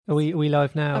Are we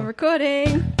live now? I'm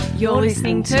recording. You're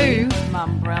listening to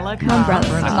Mumbrella Cast.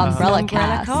 Mumbrella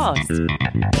Cast.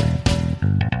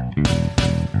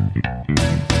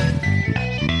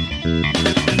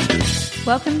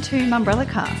 Welcome to Mumbrella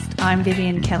Cast. I'm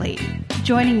Vivian Kelly.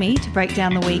 Joining me to break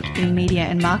down the week in media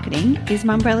and marketing is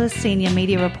Mumbrella's senior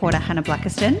media reporter Hannah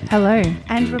Blackiston. Hello.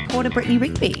 And reporter Brittany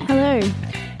Rigby. Hello.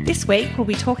 This week we'll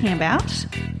be talking about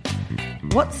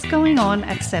what's going on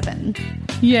at Seven,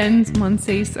 Jens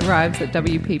Monsees arrives at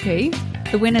WPP,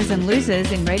 the winners and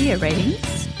losers in radio ratings.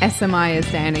 SMI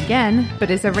is down again, but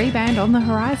is a rebound on the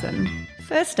horizon.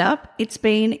 First up, it's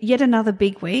been yet another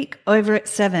big week over at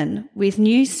Seven, with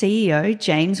new CEO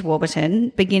James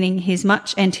Warburton beginning his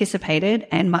much anticipated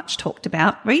and much talked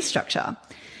about restructure.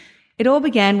 It all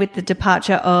began with the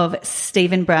departure of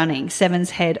Stephen Browning, Seven's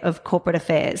head of corporate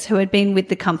affairs, who had been with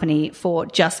the company for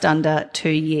just under 2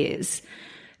 years.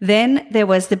 Then there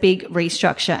was the big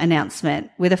restructure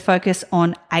announcement with a focus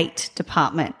on 8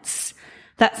 departments.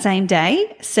 That same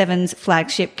day, Seven's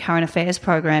flagship current affairs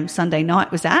program Sunday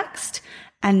Night was axed,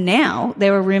 and now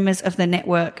there are rumours of the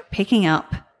network picking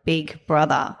up Big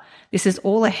Brother. This is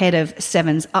all ahead of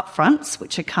Seven's upfronts,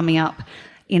 which are coming up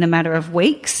in a matter of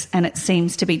weeks, and it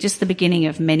seems to be just the beginning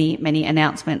of many, many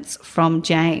announcements from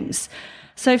James.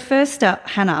 So first up,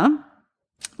 Hannah,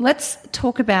 let's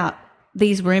talk about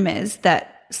these rumours that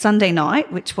Sunday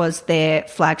Night, which was their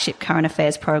flagship current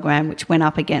affairs program, which went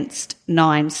up against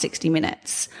 9 60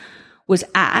 Minutes, was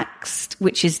axed,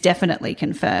 which is definitely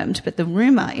confirmed. But the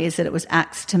rumour is that it was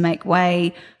axed to make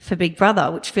way for Big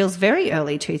Brother, which feels very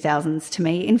early 2000s to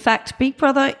me. In fact, Big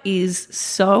Brother is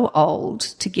so old,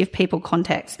 to give people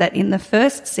context, that in the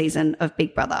first season of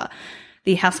Big Brother,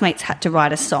 the housemates had to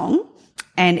write a song.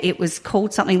 And it was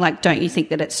called something like Don't You Think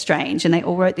That It's Strange? And they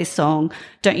all wrote this song,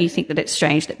 Don't You Think That It's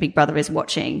Strange That Big Brother Is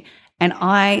Watching? And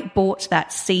I bought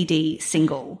that CD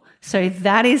single. So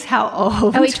that is how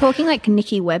old. Are we talking like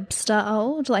Nikki Webster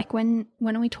old? Like when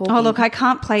are we talking? Oh, look, I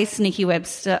can't place Nikki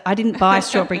Webster. I didn't buy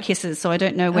Strawberry Kisses, so I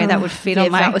don't know where that would fit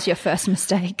on my... That was your first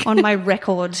mistake. on my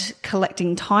record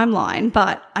collecting timeline.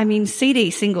 But, I mean, CD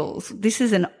singles, this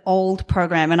is an old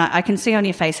program. And I can see on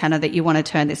your face, Hannah, that you want to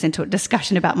turn this into a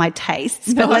discussion about my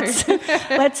tastes. But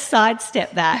let's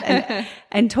sidestep that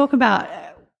and talk about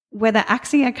whether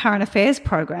axing a current affairs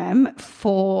program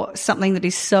for something that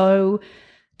is so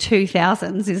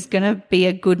 2000s is going to be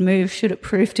a good move should it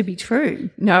prove to be true.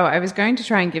 No, I was going to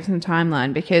try and give some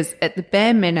timeline because at the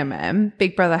bare minimum,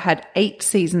 Big Brother had 8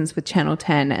 seasons with Channel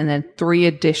 10 and then 3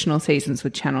 additional seasons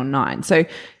with Channel 9. So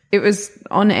it was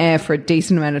on air for a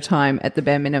decent amount of time at the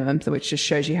bare minimum, which just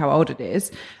shows you how old it is.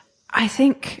 I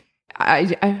think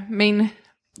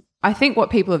what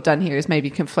people have done here is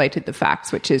maybe conflated the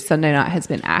facts, which is Sunday Night has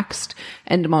been axed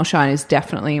and Endemol Shine is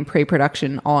definitely in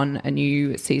pre-production on a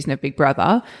new season of Big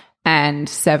Brother, and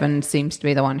Seven seems to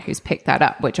be the one who's picked that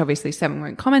up, which obviously Seven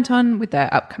won't comment on with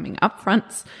their upcoming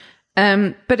upfronts.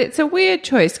 But it's a weird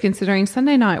choice considering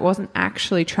Sunday Night wasn't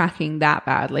actually tracking that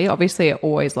badly. Obviously, it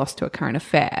always lost to a current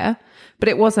affair, but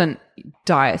it wasn't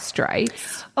dire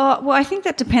straits. Oh, well, I think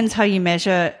that depends how you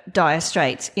measure dire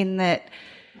straits, in that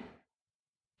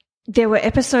there were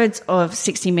episodes of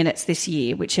 60 Minutes this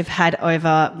year which have had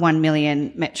over 1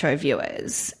 million Metro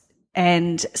viewers,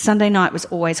 and Sunday Night was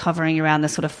always hovering around the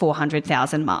sort of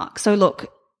 400,000 mark. So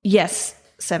look, yes,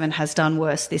 Seven has done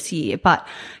worse this year, but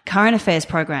current affairs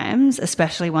programs,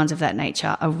 especially ones of that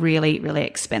nature, are really, really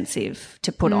expensive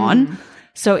to put on.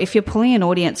 So if you're pulling an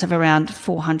audience of around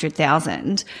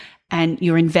 400,000 and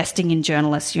you're investing in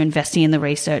journalists, you're investing in the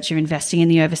research, you're investing in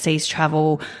the overseas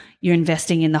travel, you're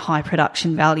investing in the high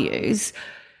production values.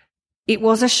 It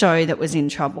was a show that was in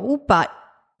trouble, but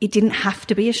it didn't have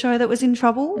to be a show that was in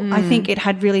trouble. I think it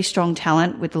had really strong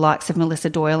talent with the likes of Melissa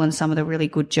Doyle and some of the really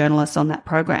good journalists on that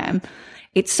program.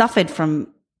 It suffered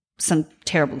from some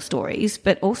terrible stories,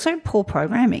 but also poor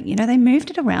programming. You know, they moved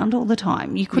it around all the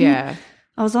time. You couldn't. Yeah.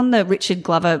 I was on the Richard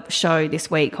Glover show this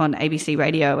week on ABC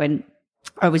Radio, and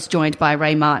I was joined by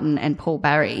Ray Martin and Paul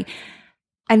Barry.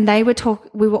 And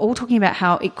we were all talking about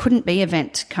how it couldn't be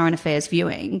event current affairs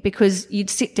viewing because you'd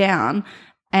sit down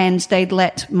and they'd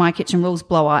let My Kitchen Rules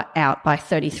blow out by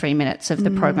 33 minutes of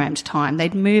the programmed time.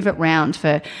 They'd move it round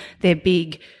for their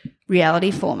big reality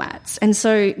formats. And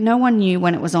so no one knew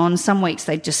when it was on. Some weeks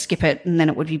they'd just skip it and then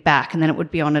it would be back and then it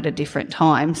would be on at a different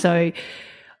time. So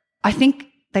I think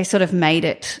they sort of made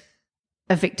it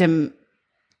a victim.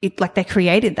 Like they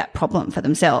created that problem for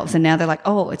themselves, and now they're like,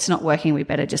 oh, it's not working, we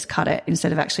better just cut it,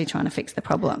 instead of actually trying to fix the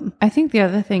problem. I think the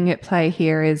other thing at play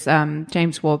here is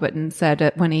James Warburton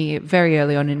said when he, very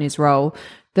early on in his role,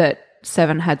 that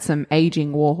Seven had some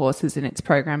aging warhorses in its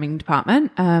programming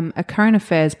department. A current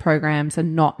affairs programs are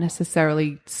not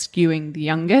necessarily skewing the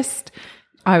youngest.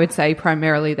 I would say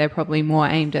primarily they're probably more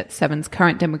aimed at Seven's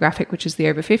current demographic, which is the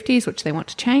over 50s, which they want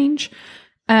to change.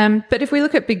 But if we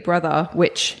look at Big Brother,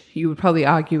 which you would probably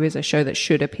argue is a show that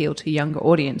should appeal to younger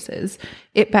audiences,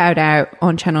 it bowed out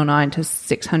on Channel 9 to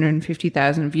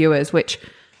 650,000 viewers, which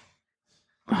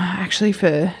actually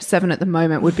for Seven at the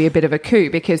moment would be a bit of a coup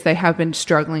because they have been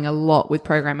struggling a lot with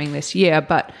programming this year,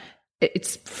 but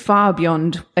it's far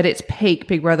beyond. At its peak,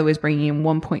 Big Brother was bringing in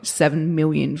 1.7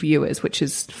 million viewers, which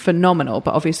is phenomenal,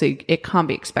 but obviously it can't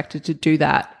be expected to do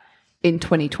that in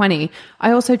 2020.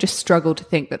 I also just struggle to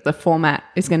think that the format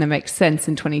is going to make sense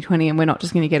in 2020 and we're not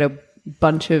just going to get a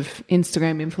bunch of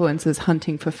Instagram influencers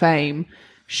hunting for fame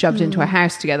shoved into a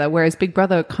house together, whereas Big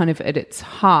Brother kind of at its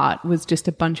heart was just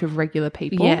a bunch of regular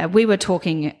people. Yeah, we were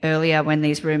talking earlier when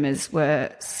these rumours were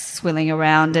swilling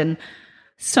around, and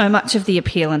so much of the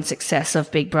appeal and success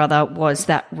of Big Brother was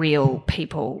that real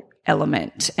people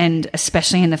element. And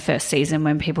especially in the first season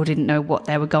when people didn't know what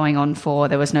they were going on for,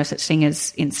 there was no such thing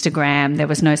as Instagram. There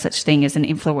was no such thing as an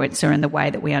influencer in the way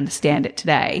that we understand it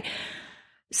today.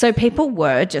 So people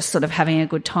were just sort of having a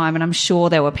good time. And I'm sure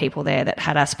there were people there that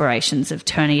had aspirations of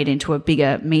turning it into a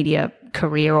bigger media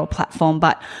career or platform.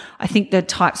 But I think the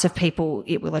types of people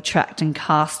it will attract and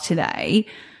cast today,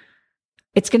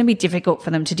 it's going to be difficult for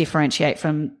them to differentiate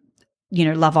from, you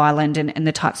know, Love Island and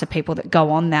the types of people that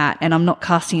go on that. And I'm not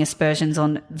casting aspersions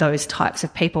on those types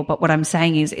of people, but what I'm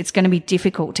saying is it's going to be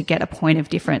difficult to get a point of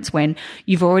difference when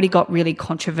you've already got really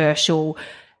controversial,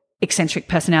 eccentric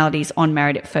personalities on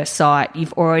Married at First Sight.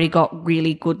 You've already got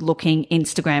really good looking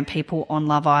Instagram people on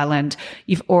Love Island.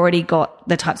 You've already got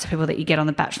the types of people that you get on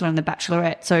The Bachelor and The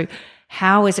Bachelorette. So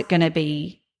how is it going to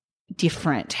be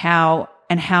different? How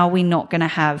are we not going to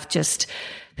have just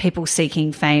people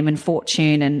seeking fame and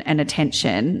fortune and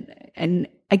attention? And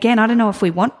again, I don't know if we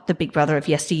want the Big Brother of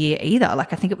yesteryear either.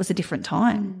 Like, I think it was a different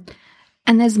time.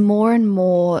 And there's more and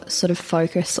more sort of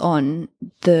focus on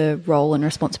the role and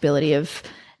responsibility of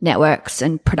networks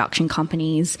and production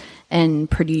companies and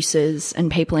producers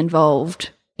and people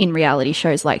involved in reality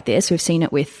shows like this. We've seen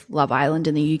it with Love Island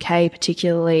in the UK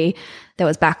particularly. There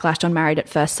was backlash on Married at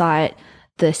First Sight,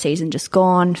 the season just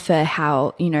gone, for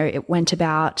how, you know, it went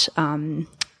about,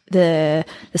 the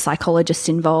psychologists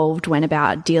involved went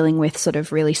about dealing with sort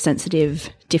of really sensitive,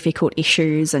 difficult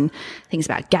issues and things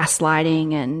about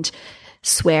gaslighting and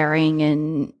swearing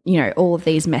and, you know, all of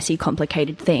these messy,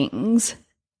 complicated things.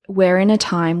 We're in a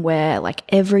time where like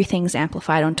everything's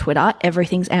amplified on Twitter,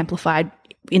 everything's amplified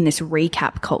in this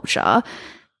recap culture.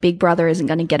 Big Brother isn't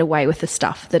going to get away with the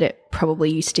stuff that it probably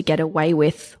used to get away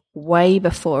with way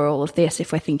before all of this,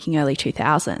 if we're thinking early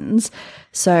 2000s.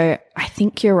 So I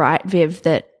think you're right, Viv,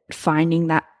 that finding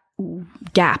that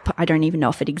gap, I don't even know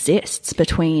if it exists,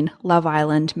 between Love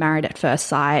Island, Married at First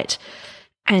Sight,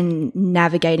 and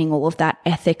navigating all of that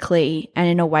ethically and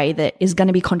in a way that is going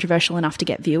to be controversial enough to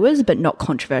get viewers, but not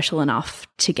controversial enough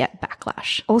to get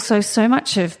backlash. Also, so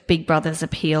much of Big Brother's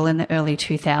appeal in the early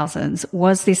 2000s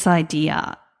was this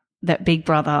idea that Big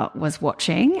Brother was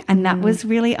watching, and that was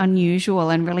really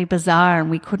unusual and really bizarre, and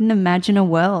we couldn't imagine a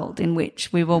world in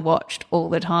which we were watched all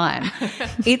the time.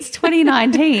 It's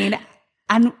 2019,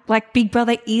 and like Big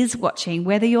Brother is watching,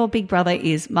 whether your Big Brother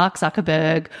is Mark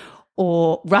Zuckerberg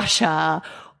or Russia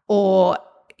or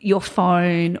your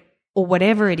phone or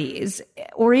whatever it is,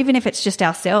 or even if it's just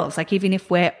ourselves, like even if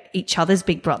we're each other's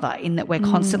Big Brother in that we're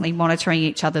constantly monitoring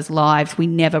each other's lives, we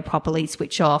never properly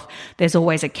switch off. There's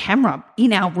always a camera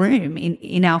in our room,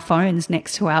 in our phones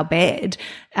next to our bed.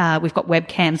 We've got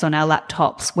webcams on our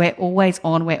laptops. We're always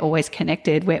on. We're always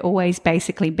connected. We're always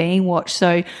basically being watched.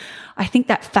 So I think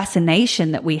that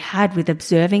fascination that we had with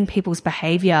observing people's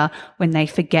behavior when they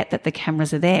forget that the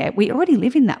cameras are there, we already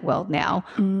live in that world now.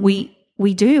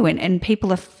 We do. And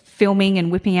people are filming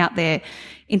and whipping out their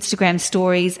Instagram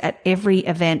stories at every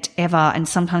event ever. And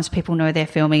sometimes people know they're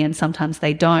filming and sometimes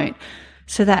they don't.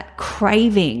 So that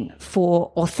craving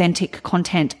for authentic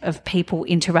content of people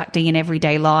interacting in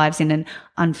everyday lives in an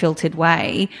unfiltered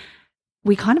way,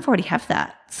 we kind of already have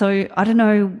that. So I don't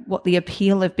know what the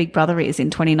appeal of Big Brother is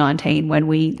in 2019 when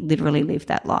we literally live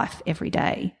that life every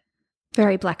day.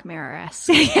 Very Black Mirror-esque.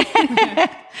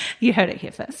 You heard it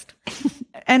here first.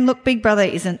 And look, Big Brother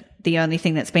isn't the only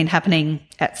thing that's been happening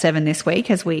at Seven this week.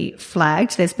 As we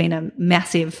flagged, there's been a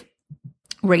massive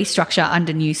restructure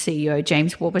under new CEO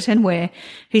James Warburton, where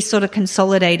he's sort of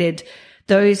consolidated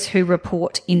those who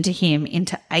report into him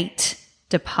into 8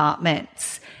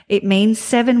 departments. It means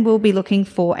Seven will be looking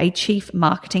for a chief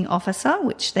marketing officer,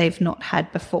 which they've not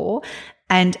had before,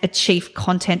 and a chief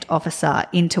content officer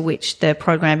into which the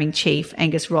programming chief,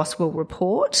 Angus Ross, will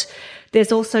report.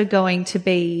 There's also going to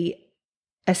be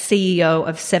a CEO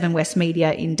of Seven West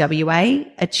Media in WA,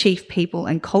 a chief people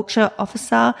and culture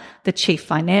officer, the chief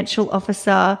financial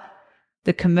officer,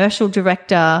 the commercial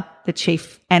director, the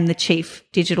chief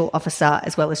digital officer,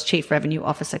 as well as chief revenue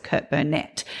officer Kurt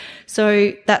Burnett.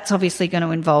 So that's obviously going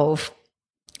to involve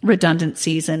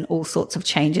redundancies and all sorts of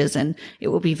changes, and it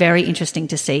will be very interesting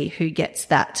to see who gets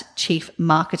that chief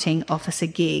marketing officer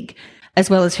gig, as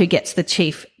well as who gets the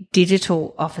chief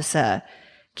digital officer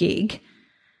gig.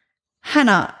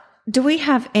 Hannah, do we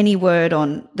have any word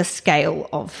on the scale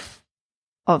of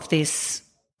this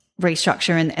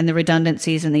restructure and the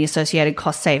redundancies and the associated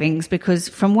cost savings? Because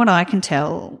from what I can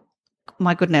tell,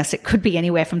 my goodness, it could be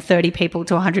anywhere from 30 people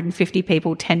to 150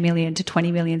 people, 10 million to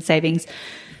 20 million savings,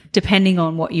 depending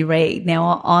on what you read.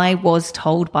 Now, I was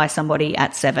told by somebody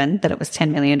at Seven that it was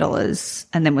 $10 million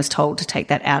and then was told to take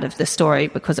that out of the story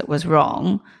because it was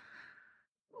wrong.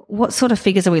 What sort of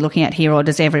figures are we looking at here, or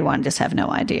does everyone just have no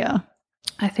idea?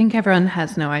 I think everyone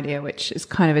has no idea, which is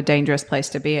kind of a dangerous place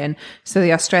to be in. So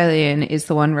the Australian is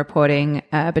the one reporting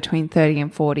between 30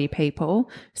 and 40 people.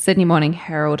 Sydney Morning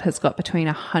Herald has got between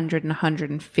 100 and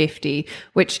 150,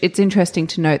 which it's interesting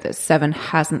to note that Seven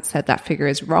hasn't said that figure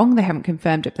is wrong. They haven't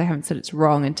confirmed it, but they haven't said it's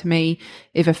wrong. And to me,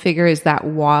 if a figure is that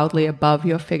wildly above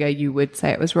your figure, you would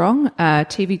say it was wrong.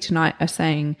 TV Tonight are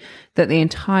saying that the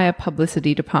entire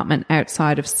publicity department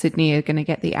outside of Sydney are going to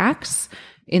get the axe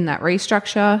in that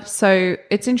restructure. So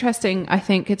it's interesting. I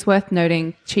think it's worth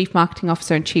noting Chief Marketing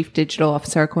Officer and Chief Digital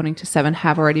Officer, according to Seven,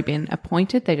 have already been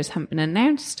appointed. They just haven't been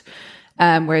announced,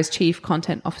 whereas Chief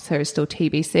Content Officer is still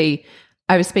TBC.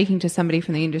 I was speaking to somebody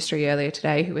from the industry earlier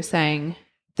today who was saying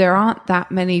there aren't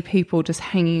that many people just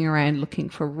hanging around looking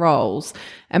for roles,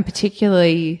 and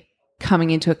particularly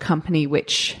coming into a company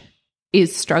which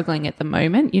is struggling at the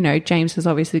moment. You know, James has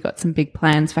obviously got some big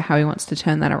plans for how he wants to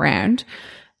turn that around,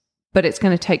 but it's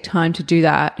going to take time to do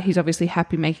that. He's obviously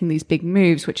happy making these big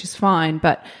moves, which is fine,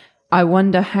 but I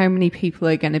wonder how many people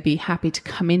are going to be happy to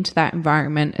come into that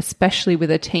environment, especially with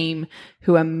a team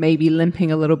who are maybe limping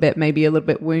a little bit, maybe a little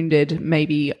bit wounded,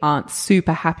 maybe aren't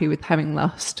super happy with having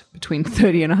lost between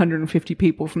 30 and 150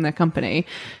 people from their company.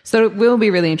 So it will be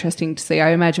really interesting to see.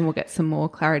 I imagine we'll get some more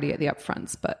clarity at the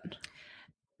upfronts, but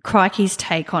Crikey's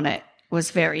take on it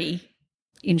was very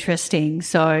interesting.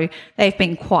 So they've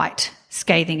been quite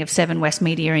scathing of Seven West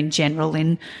Media in general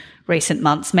in recent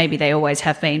months. Maybe they always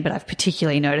have been, but I've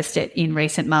particularly noticed it in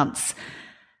recent months.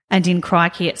 And in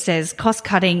Crikey, it says, cost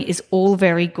cutting is all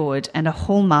very good and a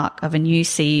hallmark of a new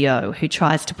CEO who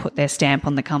tries to put their stamp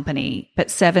on the company.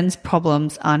 But Seven's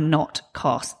problems are not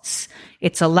costs.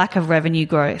 It's a lack of revenue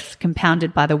growth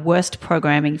compounded by the worst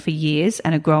programming for years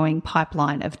and a growing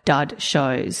pipeline of dud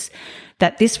shows.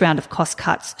 That this round of cost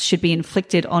cuts should be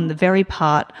inflicted on the very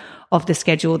part of the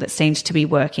schedule that seems to be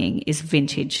working is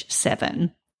vintage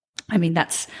Seven. I mean,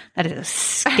 that is a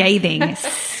scathing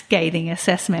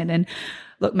assessment. And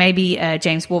look, maybe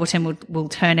James Warburton will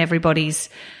turn everybody's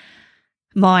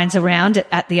minds around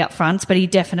at the upfronts, but he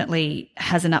definitely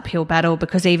has an uphill battle,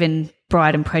 because even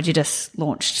Bride and Prejudice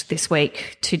launched this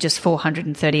week to just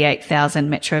 438,000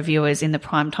 Metro viewers in the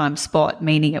primetime spot,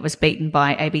 meaning it was beaten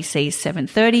by ABC's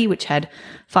 7:30, which had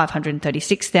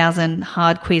 536,000,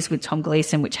 Hard Quiz with Tom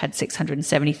Gleeson, which had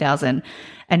 670,000,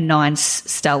 and Nine's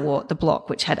Stalwart, The Block,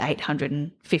 which had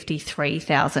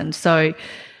 853,000. So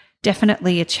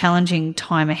definitely a challenging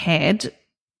time ahead.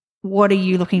 What are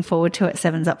you looking forward to at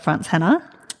Seven's upfronts, Hannah?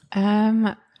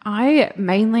 I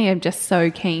mainly am just so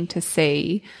keen to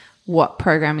see what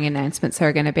programming announcements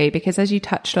are going to be, because as you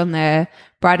touched on there,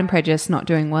 Bride and Prejudice not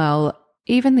doing well.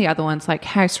 Even the other ones like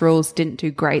House Rules didn't do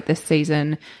great this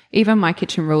season. Even My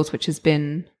Kitchen Rules, which has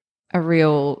been a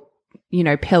real,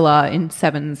 pillar in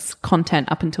Seven's content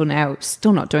up until now,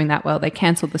 still not doing that well. They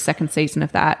cancelled the second season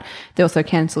of that. They also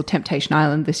cancelled Temptation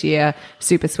Island this year.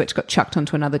 Super Switch got chucked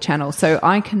onto another channel. So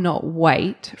I cannot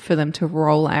wait for them to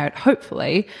roll out,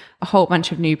 hopefully, a whole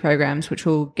bunch of new programs which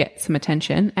will get some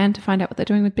attention, and to find out what they're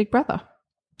doing with Big Brother.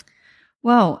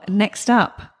 Well, next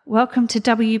up, welcome to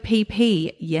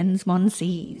WPP, Jens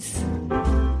Monsees.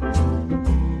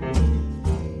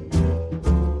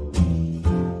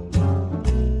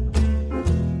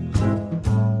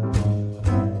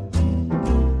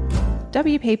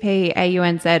 WPP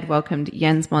AUNZ welcomed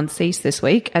Jens Monsees this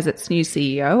week as its new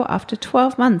CEO after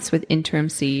 12 months with interim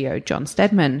CEO John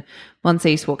Steadman.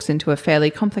 Monsees walks into a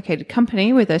fairly complicated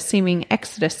company with a seeming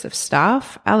exodus of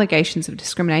staff, allegations of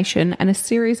discrimination, and a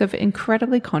series of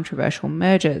incredibly controversial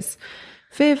mergers.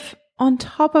 Viv, on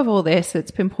top of all this, it's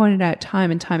been pointed out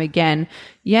time and time again,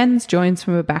 Jens joins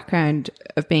from a background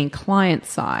of being client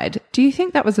side. Do you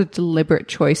think that was a deliberate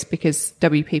choice because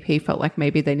WPP felt like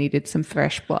maybe they needed some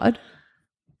fresh blood?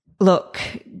 Look,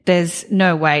 there's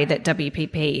no way that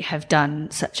WPP have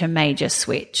done such a major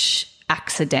switch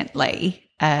accidentally.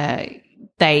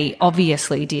 They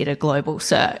obviously did a global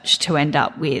search to end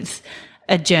up with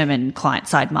a German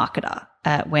client-side marketer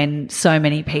when so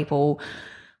many people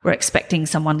were expecting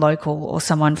someone local or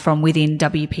someone from within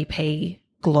WPP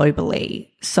globally.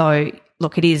 So,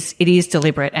 look, it is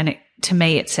deliberate, and to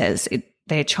me it says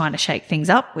they're trying to shake things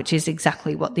up, which is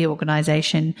exactly what the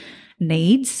organisation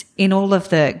needs. In all of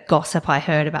the gossip I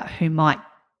heard about who might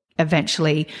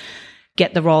eventually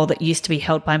get the role that used to be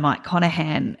held by Mike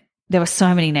Conahan, there were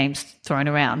so many names thrown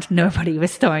around. Nobody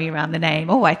was throwing around the name,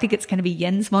 oh, I think it's going to be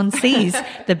Jens Monsees,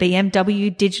 the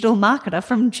BMW digital marketer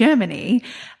from Germany.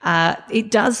 It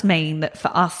does mean that for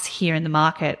us here in the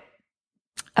market,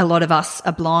 a lot of us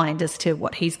are blind as to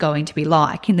what he's going to be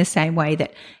like, in the same way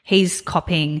that he's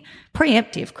copying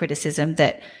preemptive criticism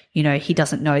that, you know, he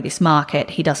doesn't know this market.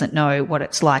 He doesn't know what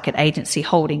it's like at agency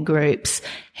holding groups.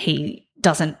 He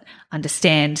doesn't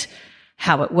understand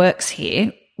how it works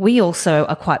here. We also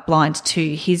are quite blind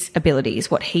to his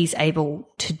abilities, what he's able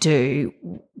to do.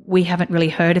 We haven't really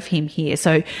heard of him here.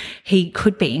 So he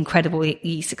could be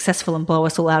incredibly successful and blow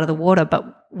us all out of the water,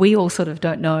 but we all sort of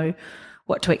don't know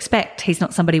what to expect. He's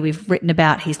not somebody we've written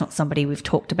about. He's not somebody we've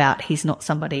talked about. He's not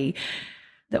somebody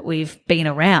that we've been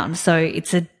around. So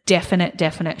it's a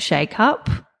definite shake-up.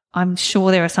 I'm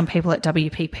sure there are some people at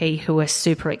WPP who are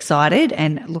super excited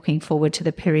and looking forward to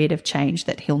the period of change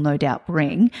that he'll no doubt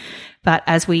bring. But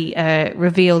as we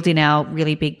revealed in our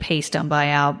really big piece done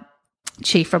by our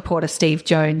chief reporter Steve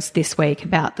Jones this week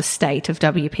about the state of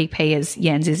WPP as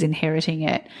Jens is inheriting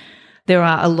it, there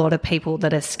are a lot of people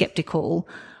that are skeptical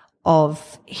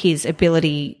of his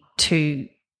ability to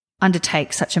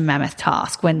undertake such a mammoth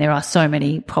task when there are so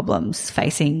many problems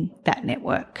facing that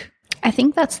network. I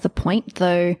think that's the point,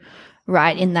 though,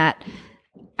 right, in that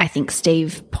I think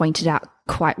Steve pointed out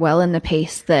quite well in the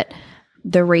piece that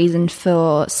the reason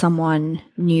for someone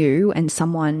new and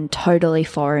someone totally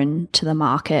foreign to the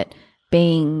market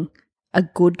being a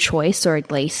good choice, or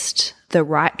at least the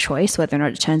right choice, whether or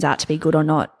not it turns out to be good or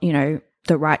not, you know,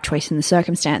 the right choice in the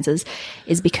circumstances,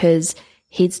 is because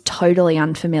he's totally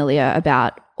unfamiliar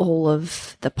about all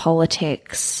of the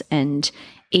politics and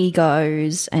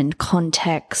egos and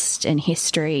context and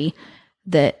history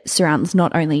that surrounds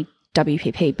not only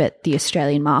WPP but the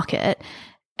Australian market.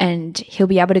 And he'll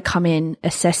be able to come in,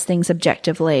 assess things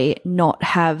objectively, not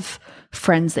have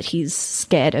friends that he's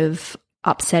scared of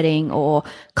upsetting or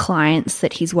clients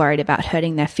that he's worried about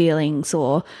hurting their feelings,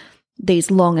 or these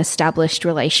long established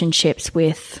relationships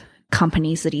with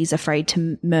companies that he's afraid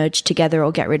to merge together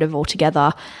or get rid of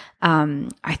altogether.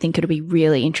 I think it'll be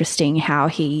really interesting how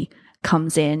he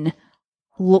comes in,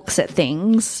 looks at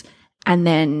things, and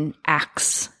then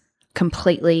acts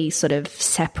completely sort of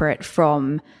separate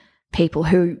from people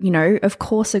who, you know, of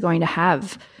course are going to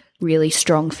have really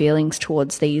strong feelings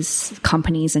towards these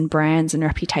companies and brands and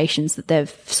reputations that they've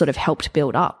sort of helped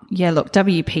build up. Yeah, look,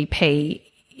 WPP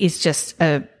is just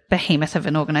a behemoth of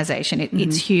an organisation.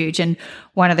 It's huge. And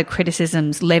one of the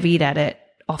criticisms levied at it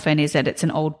often is that it's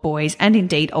an old boys and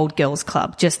indeed old girls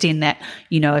club, just in that,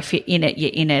 you know, if you're in it,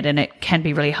 you're in it, and it can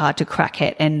be really hard to crack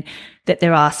it, and that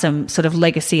there are some sort of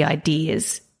legacy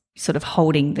ideas sort of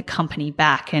holding the company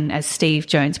back. And as Steve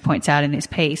Jones points out in his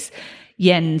piece,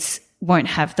 Jens won't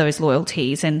have those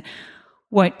loyalties and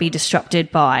won't be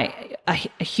disrupted by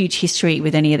a huge history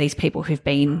with any of these people who've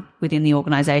been within the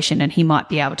organisation, and he might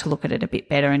be able to look at it a bit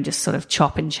better and just sort of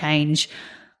chop and change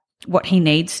what he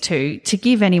needs to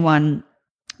give anyone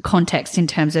context in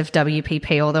terms of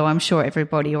WPP, although I'm sure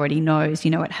everybody already knows, you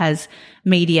know, it has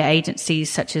media agencies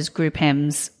such as Group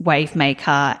M's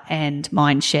Wavemaker and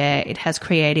Mindshare. It has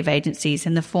creative agencies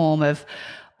in the form of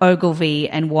Ogilvy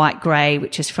and White Grey,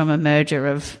 which is from a merger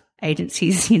of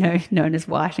agencies, you know, known as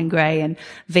White and Grey, and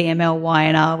VML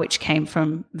Y&R, which came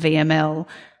from VML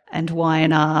and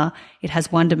Y&R. It has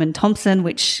Wunderman Thompson,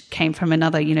 which came from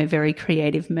another, you know, very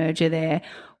creative merger there.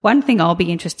 One thing I'll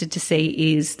be interested to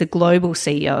see is the global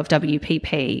CEO of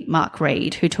WPP, Mark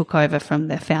Reed, who took over from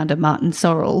the founder Martin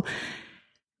Sorrell,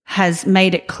 has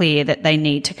made it clear that they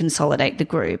need to consolidate the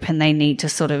group and they need to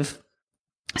sort of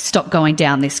stop going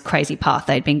down this crazy path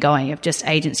they'd been going of just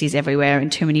agencies everywhere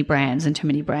and too many brands and too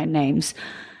many brand names.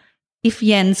 If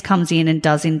Jens comes in and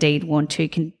does indeed want to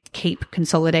keep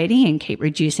consolidating and keep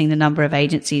reducing the number of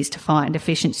agencies to find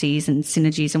efficiencies and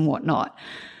synergies and whatnot,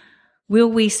 Will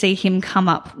we see him come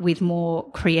up with more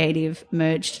creative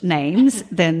merged names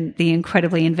than the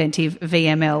incredibly inventive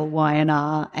VML,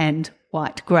 YNR and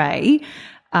White Grey?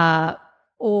 Or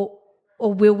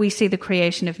will we see the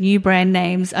creation of new brand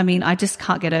names? I mean, I just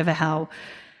can't get over how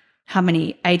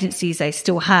many agencies they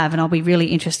still have, and I'll be really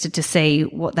interested to see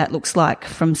what that looks like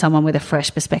from someone with a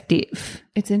fresh perspective.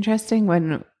 It's interesting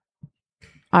when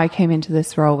I came into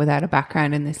this role without a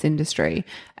background in this industry,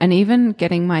 and even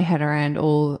getting my head around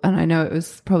and I know it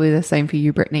was probably the same for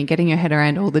you, Brittany, getting your head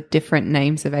around all the different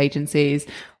names of agencies,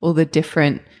 all the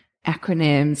different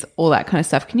acronyms, all that kind of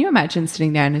stuff. Can you imagine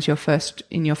sitting down in your first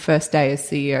day as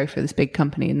CEO for this big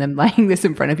company and then laying this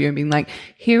in front of you and being like,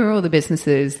 here are all the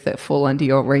businesses that fall under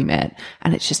your remit,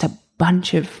 and it's just a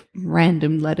bunch of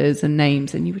random letters and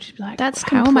names, and you would just be like,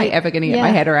 how am I ever going to get my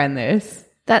head around this?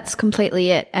 That's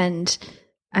completely it. And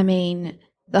I mean,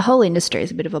 the whole industry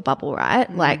is a bit of a bubble, right?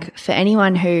 Mm. Like, for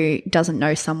anyone who doesn't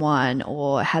know someone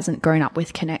or hasn't grown up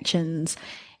with connections,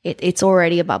 it's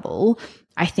already a bubble.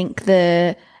 I think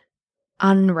the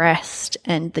unrest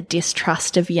and the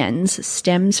distrust of Jens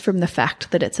stems from the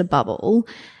fact that it's a bubble.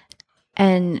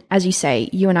 And as you say,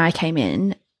 you and I came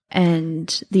in, and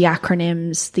the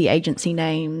acronyms, the agency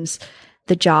names,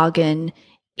 the jargon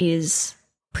is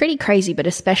pretty crazy, but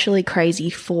especially crazy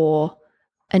for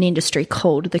an industry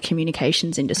called the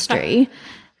communications industry.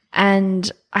 And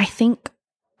I think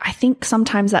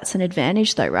sometimes that's an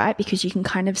advantage though, right? Because you can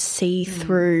kind of see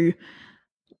through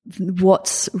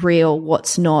what's real,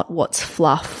 what's not, what's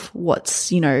fluff, what's,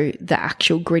 the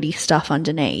actual gritty stuff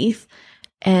underneath.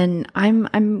 And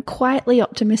I'm quietly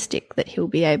optimistic that he'll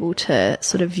be able to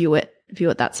sort of view it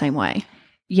that same way.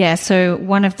 Yeah, so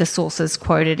one of the sources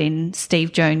quoted in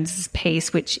Steve Jones'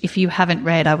 piece, which if you haven't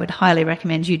read, I would highly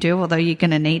recommend you do, although you're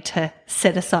going to need to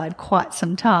set aside quite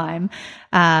some time,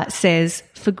 says,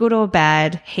 for good or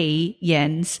bad, he,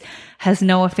 Jens, has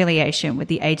no affiliation with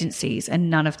the agencies and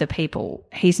none of the people.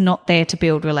 He's not there to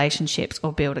build relationships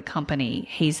or build a company.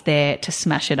 He's there to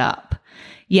smash it up.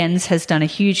 Jens has done a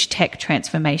huge tech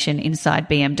transformation inside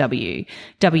BMW.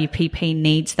 WPP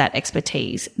needs that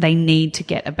expertise. They need to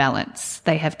get a balance.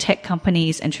 They have tech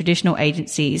companies and traditional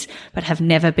agencies, but have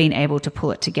never been able to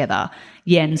pull it together.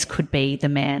 Jens could be the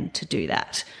man to do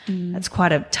that. That's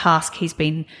quite a task he's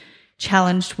been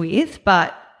challenged with,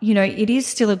 but, it is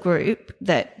still a group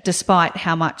that, despite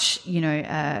how much,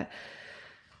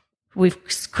 we've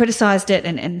criticised it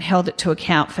and held it to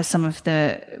account for some of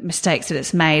the mistakes that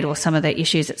it's made or some of the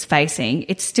issues it's facing,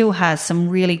 it still has some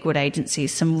really good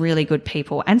agencies, some really good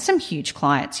people, and some huge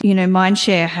clients.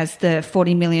 Mindshare has the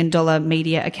 $40 million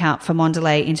media account for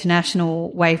Mondelez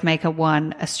International, Wavemaker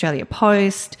won Australia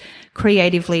Post.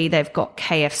 Creatively, they've got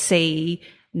KFC,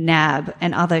 NAB,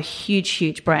 and other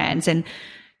huge brands. And,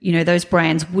 those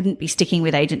brands wouldn't be sticking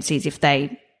with agencies if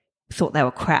they thought they were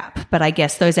crap. But I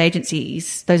guess those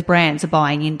agencies, those brands are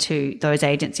buying into those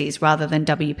agencies rather than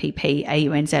WPP,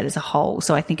 AUNZ as a whole.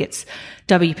 So I think it's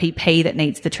WPP that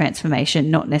needs the transformation,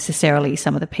 not necessarily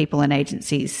some of the people and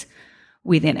agencies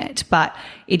within it. But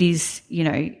it is,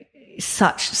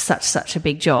 such a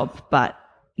big job. But,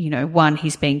 one,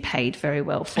 he's being paid very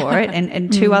well for it.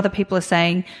 And two, other people are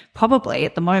saying probably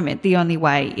at the moment the only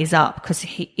way is up, because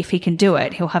if he can do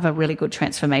it, he'll have a really good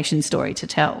transformation story to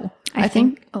tell. I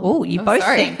think. You both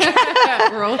think.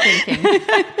 We're all thinking.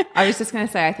 I was just going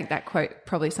to say, I think that quote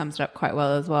probably sums it up quite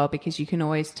well as well, because you can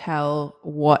always tell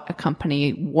what a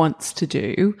company wants to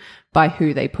do by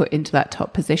who they put into that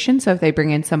top position. So if they bring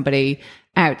in somebody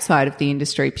outside of the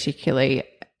industry, particularly,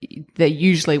 they're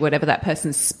usually, whatever that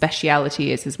person's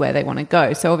speciality is where they want to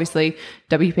go. So obviously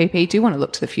WPP do want to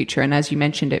look to the future. And as you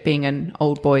mentioned, it being an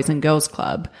old boys and girls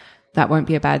club, that won't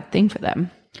be a bad thing for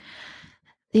them.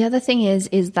 The other thing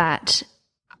is that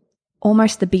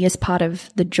almost the biggest part of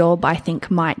the job, I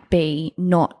think, might be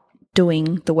not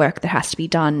doing the work that has to be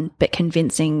done, but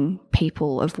convincing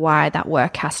people of why that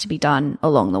work has to be done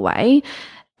along the way.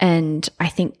 And I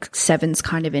think Seven's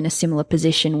kind of in a similar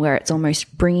position where it's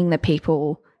almost bringing the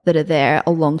people that are there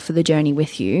along for the journey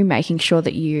with you, making sure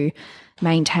that you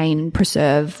maintain and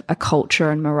preserve a culture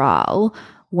and morale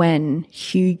when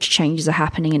huge changes are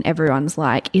happening and everyone's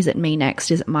like, is it me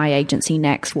next? Is it my agency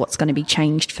next? What's going to be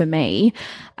changed for me?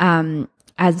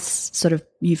 As sort of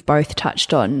you've both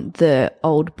touched on, the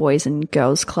old boys and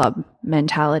girls club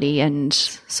mentality and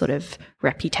sort of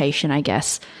reputation, I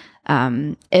guess,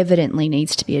 evidently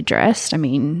needs to be addressed. I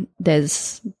mean,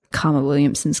 there's Karma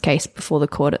Williamson's case before the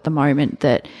court at the moment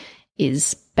that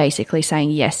is basically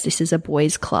saying, yes, this is a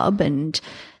boys' club. And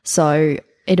so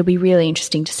it'll be really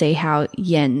interesting to see how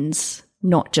Jens,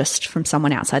 not just from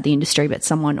someone outside the industry, but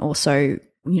someone also,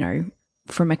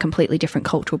 from a completely different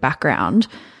cultural background,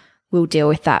 we'll deal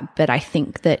with that. But I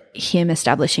think that him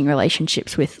establishing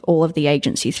relationships with all of the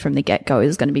agencies from the get-go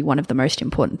is going to be one of the most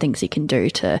important things he can do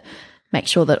to make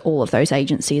sure that all of those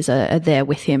agencies are there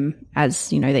with him as,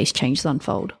 these changes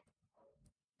unfold.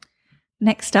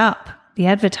 Next up, the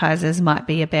advertisers might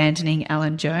be abandoning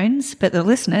Alan Jones, but the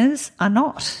listeners are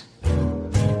not.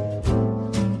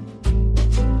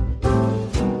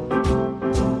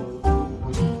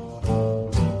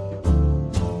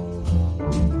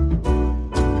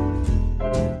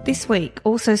 This week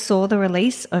also saw the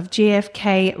release of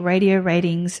GfK Radio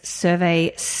Ratings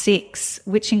Survey 6,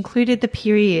 which included the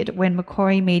period when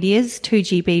Macquarie Media's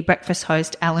 2GB breakfast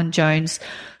host Alan Jones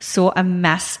saw a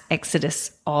mass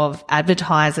exodus of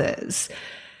advertisers.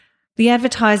 The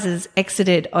advertisers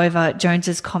exited over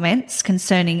Jones's comments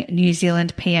concerning New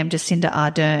Zealand PM Jacinda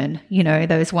Ardern.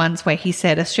 Those ones where he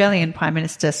said Australian Prime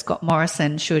Minister Scott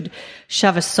Morrison should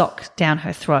shove a sock down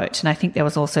her throat. And I think there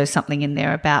was also something in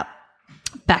there about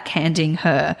backhanding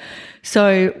her.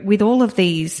 So with all of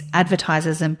these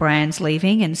advertisers and brands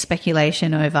leaving and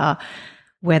speculation over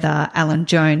whether Alan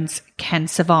Jones can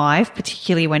survive,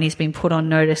 particularly when he's been put on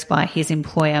notice by his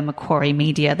employer, Macquarie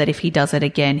Media, that if he does it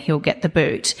again, he'll get the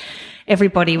boot.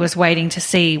 Everybody was waiting to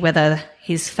see whether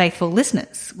his faithful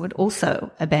listeners would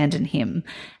also abandon him.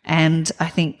 And I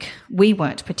think we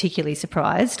weren't particularly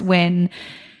surprised when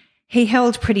he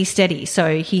held pretty steady.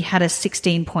 So he had a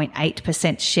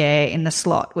 16.8% share in the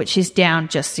slot, which is down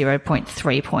just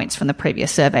 0.3 points from the previous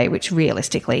survey, which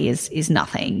realistically is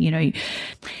nothing.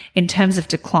 In terms of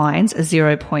declines, a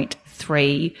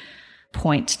 0.3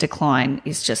 point decline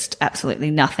is just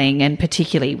absolutely nothing. And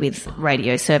particularly with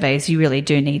radio surveys, you really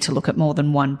do need to look at more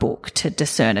than one book to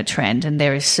discern a trend. And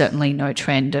there is certainly no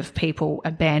trend of people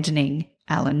abandoning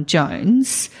Alan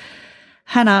Jones.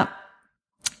 Hannah,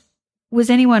 was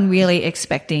anyone really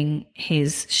expecting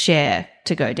his share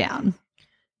to go down?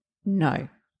 No.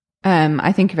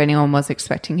 I think if anyone was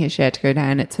expecting his share to go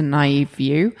down, it's a naive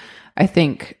view. I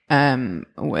think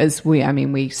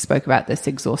we spoke about this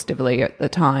exhaustively at the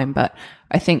time, but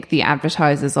I think the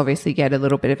advertisers obviously get a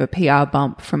little bit of a PR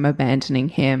bump from abandoning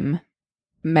him.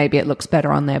 Maybe it looks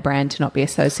better on their brand to not be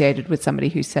associated with somebody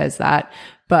who says that.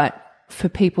 But for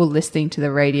people listening to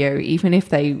the radio, even if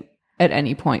they at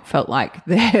any point felt like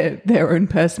their own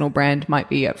personal brand might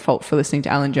be at fault for listening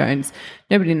to Alan Jones,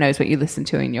 nobody knows what you listen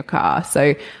to in your car.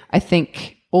 So I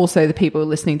think also the people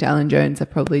listening to Alan Jones are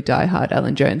probably diehard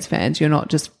Alan Jones fans. You're not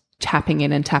just tapping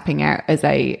in and tapping out as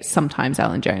a sometimes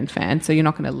Alan Jones fan, so you're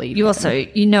not going to leave. You also,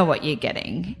 know what you're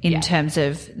getting in terms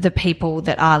of the people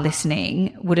that are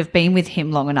listening would have been with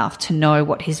him long enough to know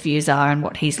what his views are and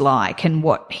what he's like and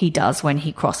what he does when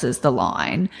he crosses the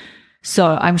line. So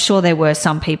I'm sure there were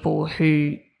some people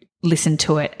who listened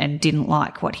to it and didn't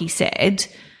like what he said,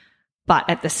 but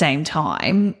at the same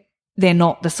time, they're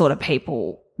not the sort of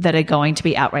people that are going to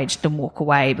be outraged and walk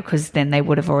away, because then they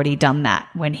would have already done that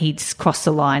when he'd crossed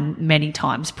the line many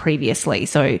times previously.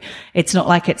 So it's not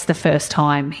like it's the first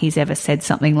time he's ever said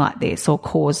something like this or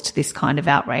caused this kind of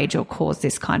outrage or caused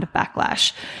this kind of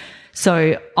backlash.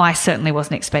 So I certainly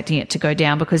wasn't expecting it to go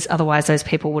down, because otherwise those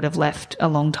people would have left a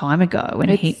long time ago and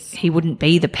he wouldn't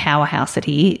be the powerhouse that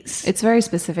he is. It's very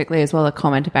specifically as well a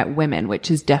comment about women,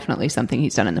 which is definitely something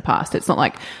he's done in the past. It's not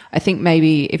like, I think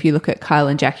maybe if you look at Kyle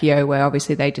and Jackie O, where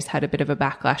obviously they just had a bit of a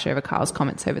backlash over Kyle's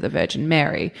comments over the Virgin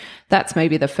Mary, that's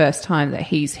maybe the first time that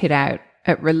he's hit out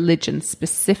at religion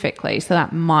specifically, so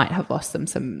that might have lost them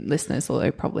some listeners, although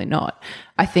probably not.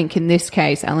 I think in this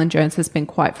case, Alan Jones has been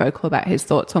quite vocal about his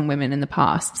thoughts on women in the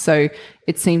past, so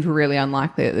it seemed really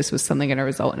unlikely that this was something going to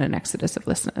result in an exodus of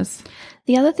listeners.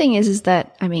 The other thing is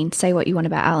that, say what you want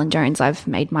about Alan Jones, I've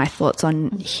made my thoughts on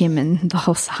him and the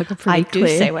whole saga pretty clear. I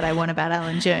do say what I want about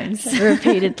Alan Jones.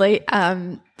 Repeatedly.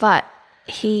 But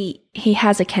he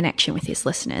has a connection with his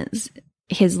listeners.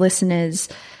 His listeners,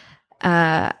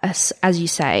 as you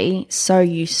say, so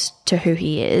used to who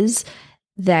he is,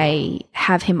 they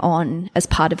have him on as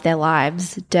part of their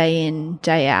lives day in,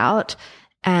 day out.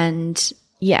 And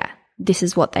this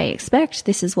is what they expect.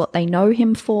 This is what they know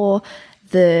him for.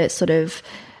 The sort of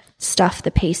stuff,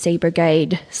 the PC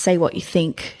Brigade, say what you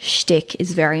think shtick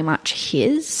is very much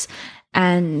his.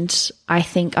 And I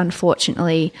think,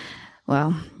 unfortunately,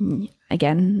 well,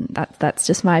 again, that's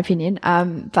just my opinion,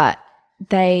 but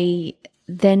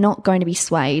they're not going to be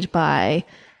swayed by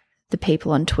the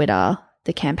people on Twitter,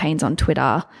 the campaigns on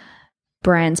Twitter,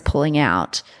 brands pulling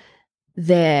out.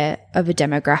 They're of a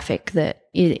demographic that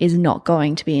is not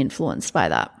going to be influenced by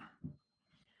that.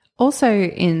 Also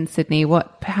in Sydney,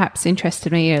 what perhaps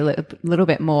interested me a little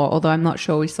bit more, although I'm not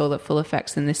sure we saw the full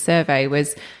effects in this survey,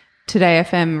 was Today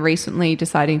FM recently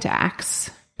deciding to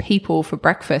axe people for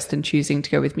breakfast and choosing to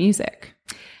go with music.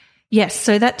 Yes,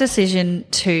 so that decision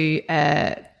to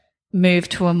move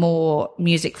to a more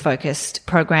music-focused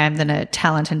program than a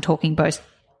talent and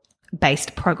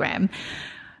talking-based program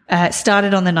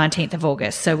started on the 19th of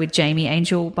August, so with Jamie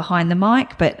Angel behind the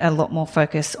mic, but a lot more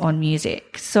focus on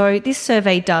music. So this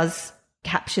survey does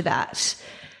capture that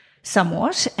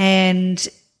somewhat. And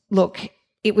look,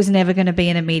 it was never going to be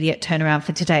an immediate turnaround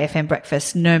for Today FM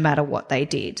Breakfast, no matter what they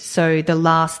did. So the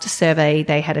last survey,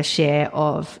 they had a share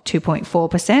of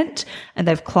 2.4%, and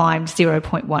they've climbed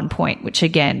 0.1 point, which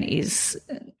again is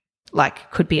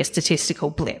could be a statistical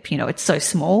blip. You know, it's so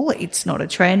small. It's not a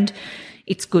trend.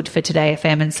 It's good for Today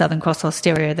FM and Southern Cross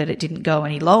Austereo that it didn't go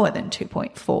any lower than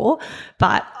 2.4,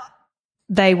 but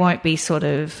they won't be sort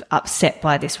of upset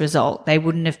by this result. They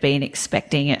wouldn't have been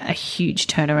expecting a huge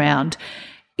turnaround.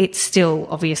 It's still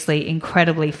obviously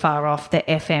incredibly far off the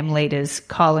FM leaders,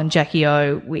 Kyle and Jackie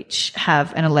O, which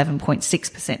have an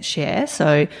 11.6% share.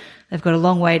 So they've got a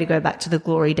long way to go back to the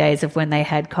glory days of when they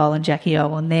had Kyle and Jackie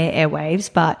O on their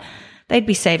airwaves, but they'd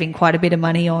be saving quite a bit of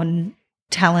money on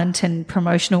talent and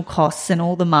promotional costs and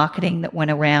all the marketing that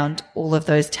went around all of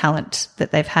those talent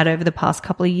that they've had over the past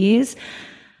couple of years.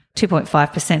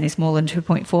 2.5% is more than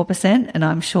 2.4%, and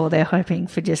I'm sure they're hoping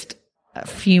for just a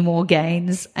few more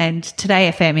gains. And Today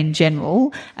FM in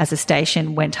general as a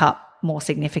station went up more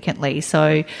significantly.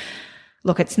 So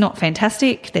look, it's not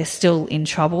fantastic. They're still in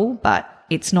trouble, but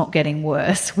it's not getting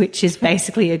worse, which is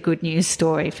basically a good news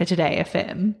story for Today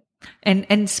FM.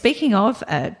 And speaking of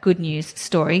good news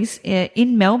stories,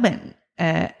 in Melbourne,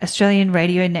 Australian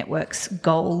Radio Network's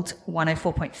Gold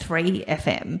 104.3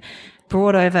 FM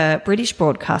brought over British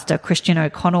broadcaster Christian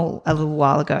O'Connell a little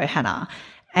while ago, Hannah,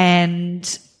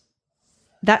 and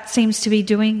that seems to be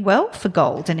doing well for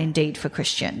Gold and indeed for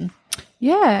Christian.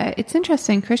 Yeah, it's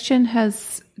interesting. Christian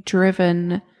has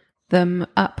driven them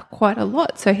up quite a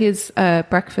lot. So his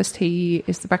breakfast, he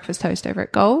is the breakfast host over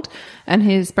at Gold, and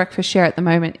his breakfast share at the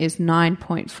moment is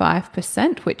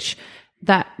 9.5%, which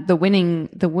the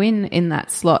win in that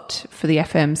slot for the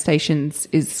FM stations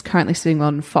is currently sitting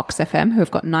on Fox FM, who have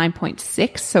got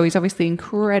 9.6. So he's obviously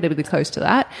incredibly close to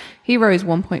that. He rose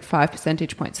 1.5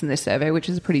 percentage points in this survey, which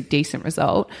is a pretty decent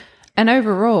result. And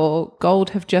overall, Gold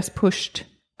have just pushed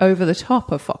over the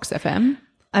top of Fox FM.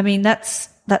 I mean, that's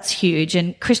huge.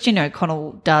 And Christian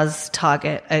O'Connell does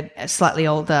target a slightly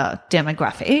older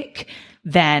demographic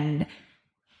than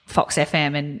Fox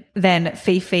FM and then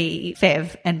Fifi,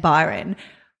 Fev and Byron.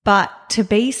 But to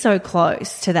be so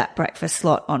close to that breakfast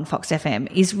slot on Fox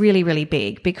FM is really, really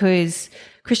big because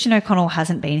Christian O'Connell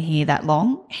hasn't been here that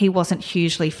long. He wasn't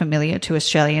hugely familiar to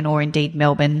Australian or indeed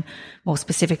Melbourne, more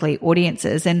specifically,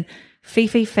 audiences. And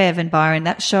Fifi, Fev and Byron,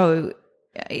 that show,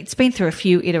 it's been through a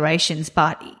few iterations,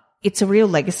 but it's a real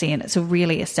legacy and it's a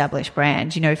really established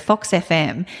brand. You know, Fox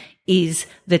FM is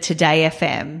the Today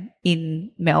FM in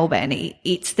Melbourne.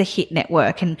 It's the hit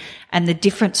network and the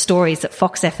different stories at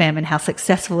Fox FM and how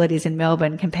successful it is in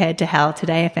Melbourne compared to how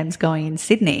Today FM's going in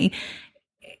Sydney.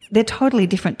 They're totally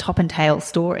different top and tail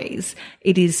stories.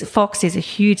 Fox is a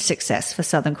huge success for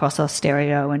Southern Cross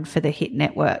Austereo and for the hit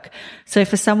network. So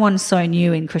for someone so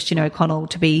new in Christian O'Connell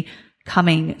to be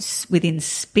coming within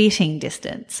spitting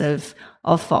distance of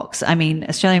Fox, I mean,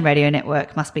 Australian Radio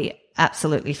Network must be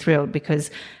absolutely thrilled because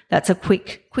that's a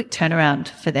quick turnaround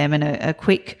for them and a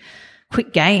quick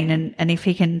gain. And if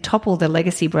he can topple the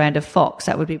legacy brand of Fox,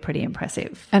 that would be pretty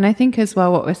impressive. And I think as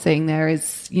well what we're seeing there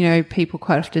is, you know, people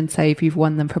quite often say if you've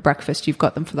won them for breakfast, you've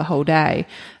got them for the whole day.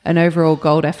 And overall,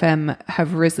 Gold FM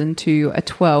have risen to a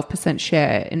 12%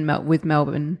 share with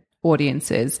Melbourne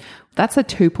audiences. That's a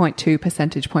 2.2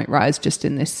 percentage point rise just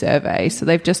in this survey. So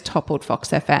they've just toppled Fox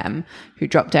FM, who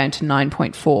dropped down to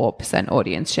 9.4%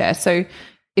 audience share. So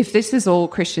if this is all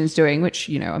Christian's doing, which,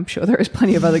 you know, I'm sure there is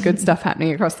plenty of other good stuff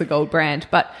happening across the Gold brand,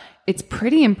 but it's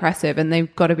pretty impressive and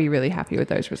they've got to be really happy with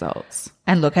those results.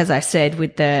 And look, as I said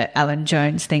with the Alan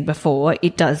Jones thing before,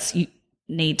 you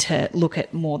need to look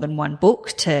at more than one book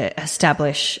to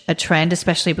establish a trend,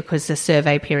 especially because the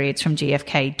survey periods from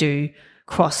GfK do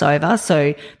crossover.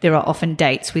 So there are often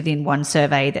dates within one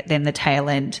survey that then the tail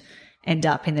end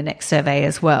up in the next survey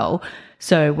as well.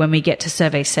 So when we get to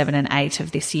survey 7 and 8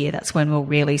 of this year, that's when we'll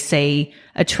really see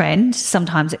a trend.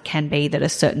 Sometimes it can be that a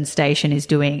certain station is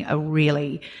doing a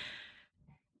really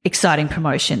exciting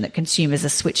promotion that consumers are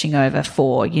switching over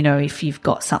for. You know, if you've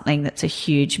got something that's a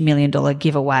huge $1 million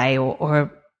giveaway or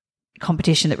a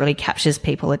competition that really captures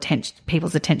people's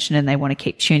attention and they want to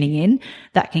keep tuning in,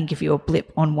 that can give you a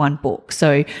blip on one book.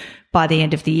 So by the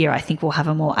end of the year, I think we'll have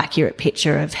a more accurate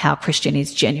picture of how Christian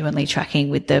is genuinely tracking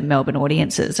with the Melbourne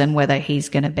audiences and whether he's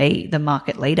going to be the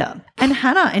market leader. And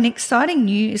Hannah, an exciting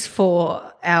news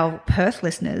for our Perth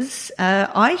listeners.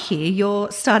 I hear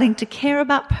you're starting to care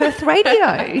about Perth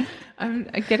radio. I'm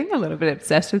getting a little bit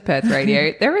obsessed with Perth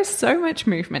radio. There is so much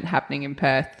movement happening in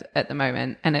Perth at the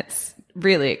moment, and it's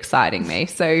really exciting me.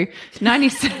 So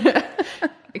 96...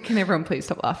 Can everyone please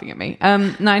stop laughing at me?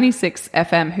 96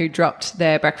 FM, who dropped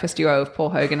their breakfast duo of Paul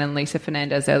Hogan and Lisa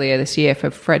Fernandez earlier this year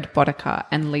for Fred Boddicker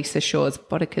and Lisa Shaw's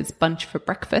Boddicker's Bunch for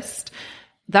Breakfast.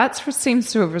 That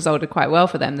seems to have resulted quite well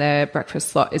for them. Their breakfast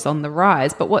slot is on the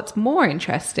rise. But what's more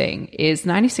interesting is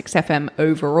 96 FM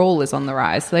overall is on the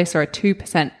rise. So they saw a 2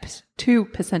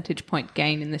 percentage point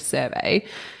gain in this survey.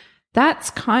 That's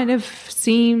kind of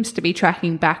seems to be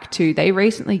tracking back to, they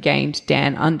recently gained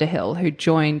Dan Underhill, who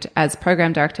joined as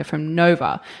program director from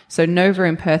Nova. So Nova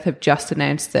in Perth have just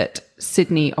announced that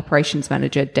Sydney operations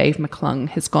manager Dave McClung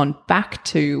has gone back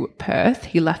to Perth.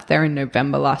 He left there in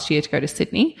November last year to go to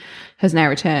Sydney, has now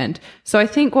returned. So I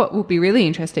think what will be really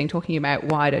interesting talking about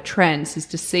wider trends is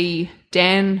to see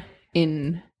Dan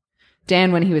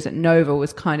when he was at Nova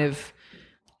was kind of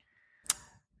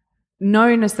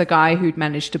known as the guy who'd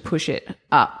managed to push it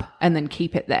up and then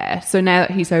keep it there. So now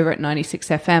that he's over at 96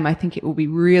 FM, I think it will be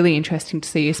really interesting to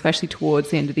see, especially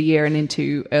towards the end of the year and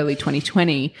into early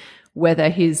 2020, whether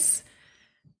his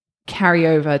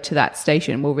carryover to that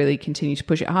station will really continue to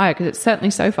push it higher. Because it's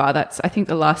certainly so far, that's, I think,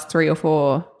 the last 3 or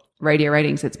 4 radio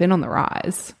ratings, it's been on the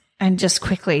rise. And just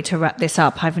quickly to wrap this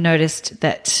up, I've noticed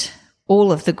that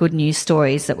all of the good news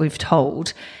stories that we've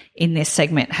told in this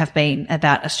segment have been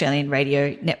about Australian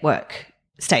radio network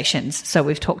stations. So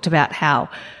we've talked about how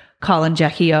Kyle and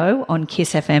Jackie O on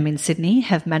Kiss FM in Sydney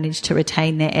have managed to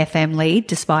retain their FM lead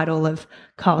despite all of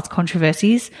Kyle's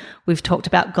controversies. We've talked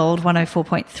about Gold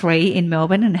 104.3 in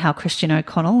Melbourne and how Christian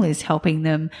O'Connell is helping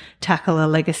them tackle a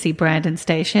legacy brand and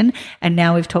station. And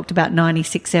now we've talked about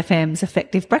 96 FM's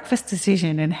effective breakfast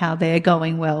decision and how they're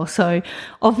going well. So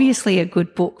obviously a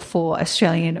good book for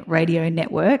Australian radio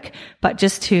network, but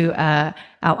just to our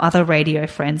other radio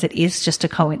friends, it is just a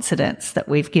coincidence that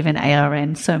we've given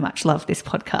ARN so much love this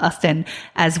podcast. And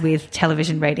as with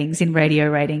television ratings, in radio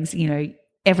ratings, you know,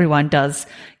 everyone does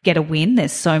get a win.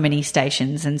 There's so many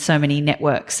stations and so many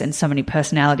networks and so many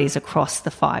personalities across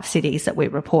the 5 cities that we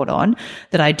report on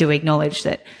that I do acknowledge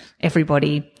that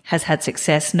everybody has had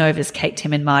success. Nova's Kate,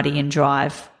 Tim and Marty and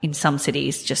Drive in some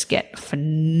cities just get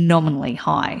phenomenally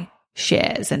high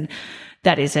shares. And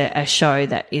that is a show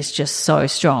that is just so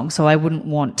strong. So I wouldn't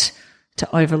want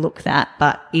to overlook that,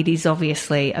 but it is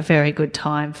obviously a very good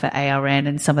time for ARN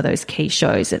and some of those key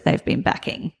shows that they've been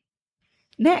backing.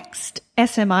 Next,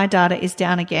 SMI data is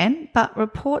down again, but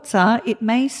reports are it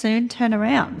may soon turn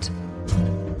around.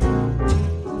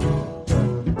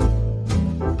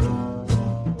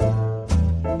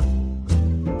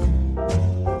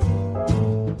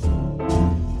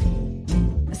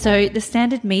 So the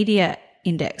Standard Media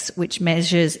Index, which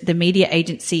measures the media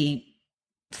agency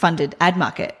funded ad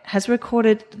market, has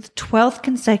recorded the 12th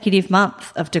consecutive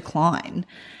month of decline.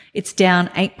 It's down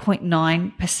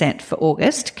 8.9% for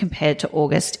August compared to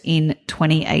August in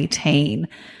 2018.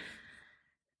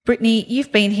 Brittany,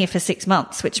 you've been here for 6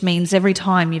 months, which means every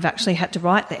time you've actually had to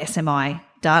write the SMI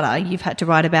data, you've had to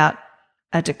write about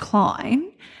a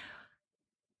decline.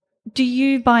 Do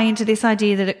you buy into this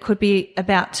idea that it could be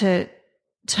about to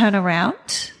turn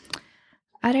around?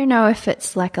 I don't know if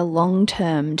it's like a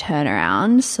long-term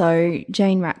turnaround. So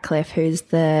Jane Ratcliffe, who's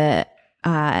the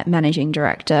managing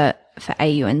director for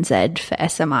AUNZ for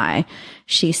SMI,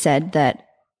 she said that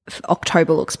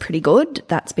October looks pretty good.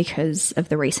 That's because of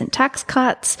the recent tax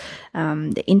cuts,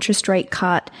 the interest rate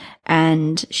cut,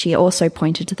 and she also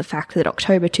pointed to the fact that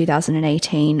October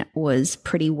 2018 was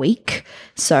pretty weak.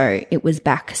 So it was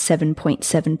back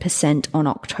 7.7% on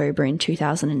October in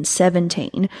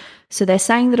 2017. So they're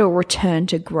saying that it'll return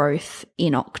to growth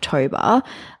in October,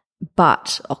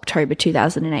 but October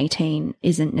 2018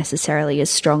 isn't necessarily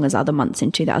as strong as other months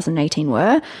in 2018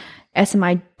 were.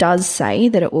 SMI does say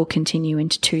that it will continue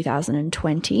into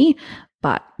 2020,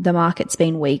 but the market's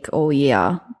been weak all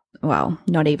year. Well,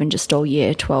 not even just all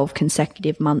year, 12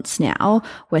 consecutive months now.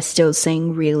 We're still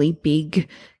seeing really big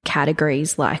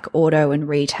categories like auto and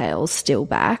retail still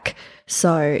back.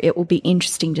 So it will be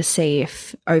interesting to see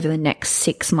if over the next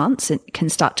 6 months it can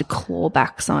start to claw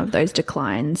back some of those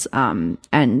declines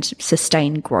and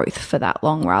sustain growth for that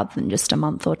long rather than just a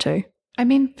month or two. I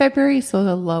mean, February saw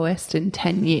the lowest in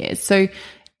 10 years. So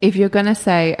if you're going to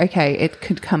say, okay, it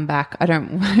could come back, I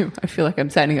feel like I'm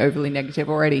sounding overly negative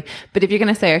already, but if you're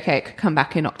going to say, okay, it could come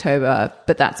back in October,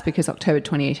 but that's because October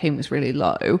 2018 was really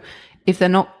low, if they're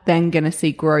not then going to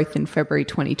see growth in February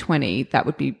 2020, that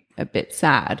would be a bit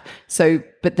sad. So,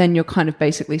 but then you're kind of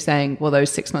basically saying, well,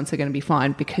 those 6 months are going to be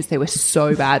fine because they were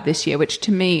so bad this year, which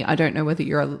to me, I don't know whether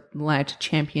you're allowed to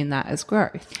champion that as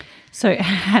growth. So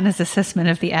Hannah's assessment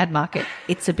of the ad market,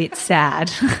 it's a bit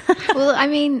sad. Well, I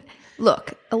mean,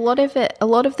 look, a lot of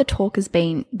the talk has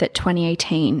been that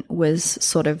 2018 was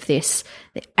sort of the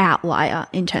outlier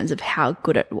in terms of how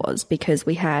good it was, because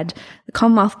we had the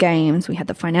Commonwealth Games, we had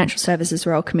the Financial Services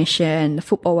Royal Commission, the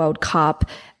Football World Cup,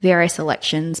 various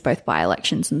elections, both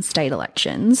by-elections and state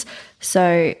elections.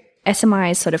 So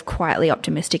SMI is sort of quietly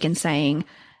optimistic in saying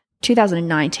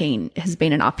 2019 has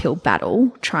been an uphill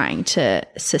battle trying to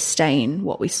sustain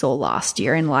what we saw last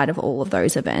year in light of all of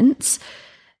those events.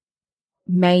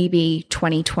 Maybe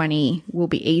 2020 will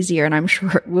be easier, and I'm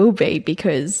sure it will be,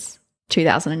 because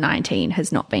 2019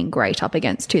 has not been great up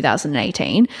against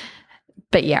 2018.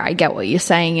 But yeah, I get what you're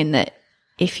saying in that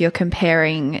if you're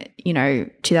comparing,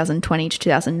 2020 to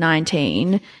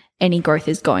 2019, any growth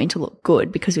is going to look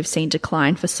good because we've seen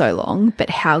decline for so long.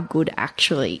 But how good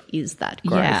actually is that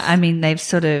growth? Yeah, I mean, they've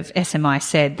sort of, SMI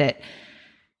said that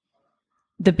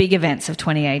the big events of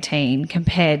 2018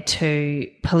 compared to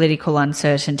political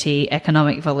uncertainty,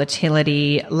 economic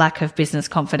volatility, lack of business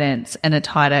confidence, and a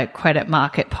tighter credit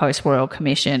market post-Royal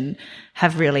Commission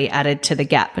have really added to the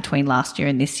gap between last year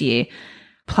and this year.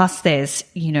 Plus there's,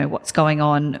 what's going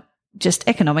on just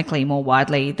economically more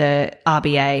widely. The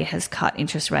RBA has cut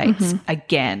interest rates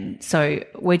again. So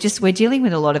we're dealing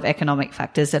with a lot of economic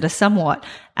factors that are somewhat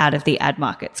out of the ad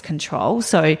market's control.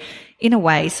 So in a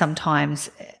way,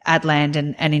 sometimes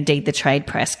Adland and indeed the trade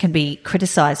press can be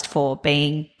criticised for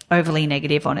being overly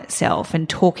negative on itself and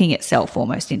talking itself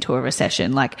almost into a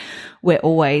recession. Like, we're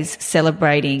always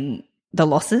celebrating the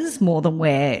losses more than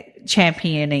we're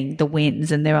championing the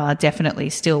wins. And there are definitely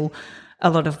still a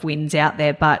lot of wins out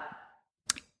there, but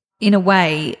in a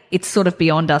way, it's sort of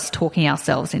beyond us talking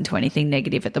ourselves into anything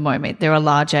negative at the moment. There are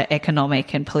larger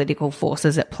economic and political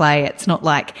forces at play. It's not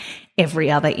like every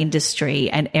other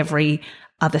industry and every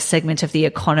other segment of the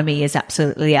economy is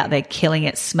absolutely out there killing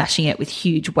it, smashing it with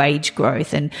huge wage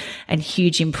growth and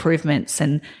huge improvements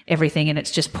and everything. And it's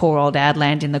just poor old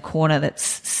Adland in the corner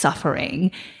that's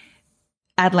suffering.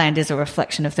 Adland is a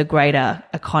reflection of the greater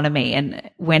economy, and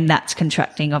when that's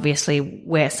contracting, obviously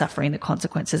we're suffering the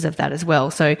consequences of that as well.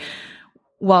 So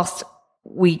whilst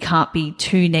we can't be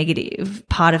too negative,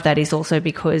 part of that is also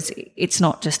because it's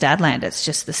not just Adland, it's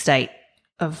just the state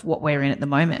of what we're in at the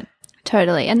moment.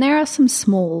 Totally. And there are some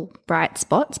small bright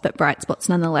spots, but bright spots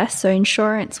nonetheless. So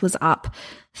insurance was up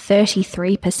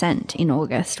 33% in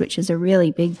August, which is a really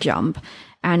big jump.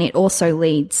 And it also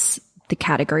leads the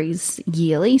categories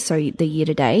yearly, so the year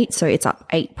to date. So it's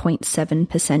up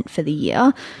 8.7% for the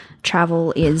year.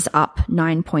 Travel is up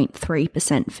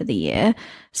 9.3% for the year.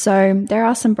 So there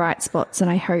are some bright spots,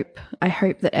 and I hope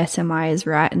that SMI is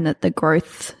right and that the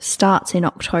growth starts in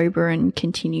October and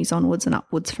continues onwards and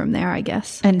upwards from there, I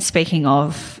guess. And speaking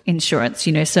of insurance,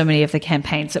 so many of the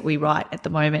campaigns that we write at the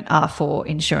moment are for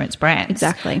insurance brands.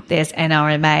 Exactly. There's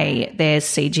NRMA, there's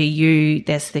CGU,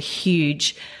 there's the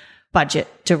huge Budget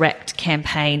Direct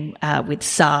campaign with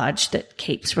Sarge that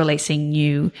keeps releasing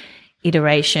new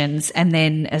iterations. And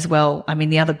then as well, I mean,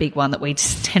 the other big one that we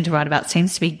just tend to write about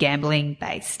seems to be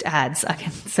gambling-based ads.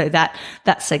 So that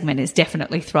segment is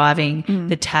definitely thriving.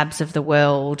 The Tabs of the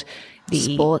world, the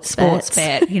sports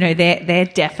bet, they're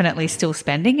definitely still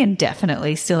spending and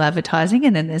definitely still advertising.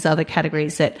 And then there's other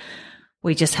categories that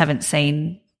we just haven't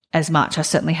seen as much. I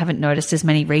certainly haven't noticed as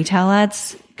many retail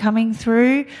ads coming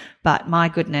through, but my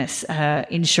goodness,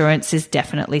 insurance is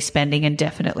definitely spending and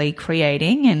definitely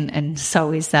creating, and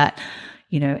so is that,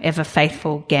 ever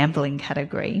faithful gambling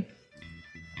category.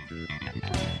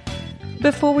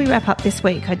 Before we wrap up this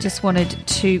week, I just wanted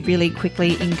to really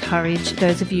quickly encourage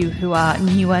those of you who are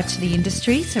newer to the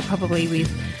industry, so probably with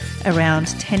around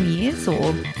 10 years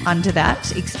or under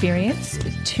that experience,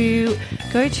 to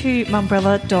go to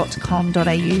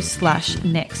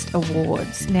mumbrella.com.au/Next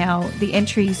Awards. Now, the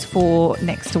entries for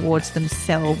Next Awards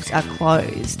themselves are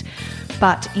closed,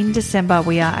 but in December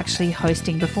we are actually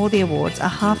hosting, before the awards, a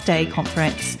half-day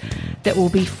conference that will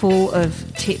be full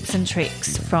of tips and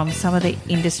tricks from some of the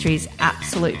industry's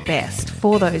absolute best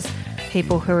for those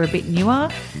people who are a bit newer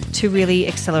to really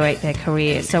accelerate their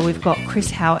career. So we've got Chris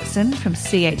Howatson from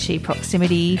CHE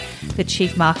Proximity, the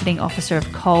Chief Marketing Officer of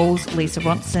Coles, Lisa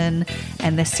Ronson,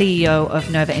 and the CEO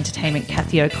of Nova Entertainment,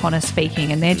 Kathy O'Connor,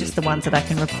 speaking. And they're just the ones that I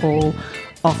can recall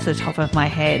off the top of my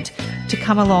head. To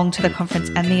come along to the conference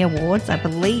and the awards, I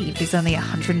believe, is only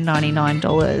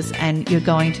 $199, and you're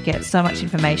going to get so much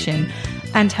information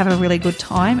and have a really good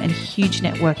time and huge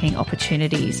networking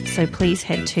opportunities. So please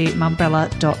head to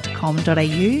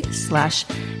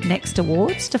mumbrella.com.au/next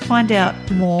awards to find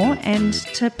out more and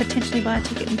to potentially buy a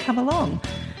ticket and come along.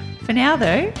 For now,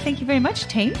 though, thank you very much,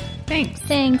 team. Thanks.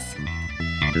 Thanks.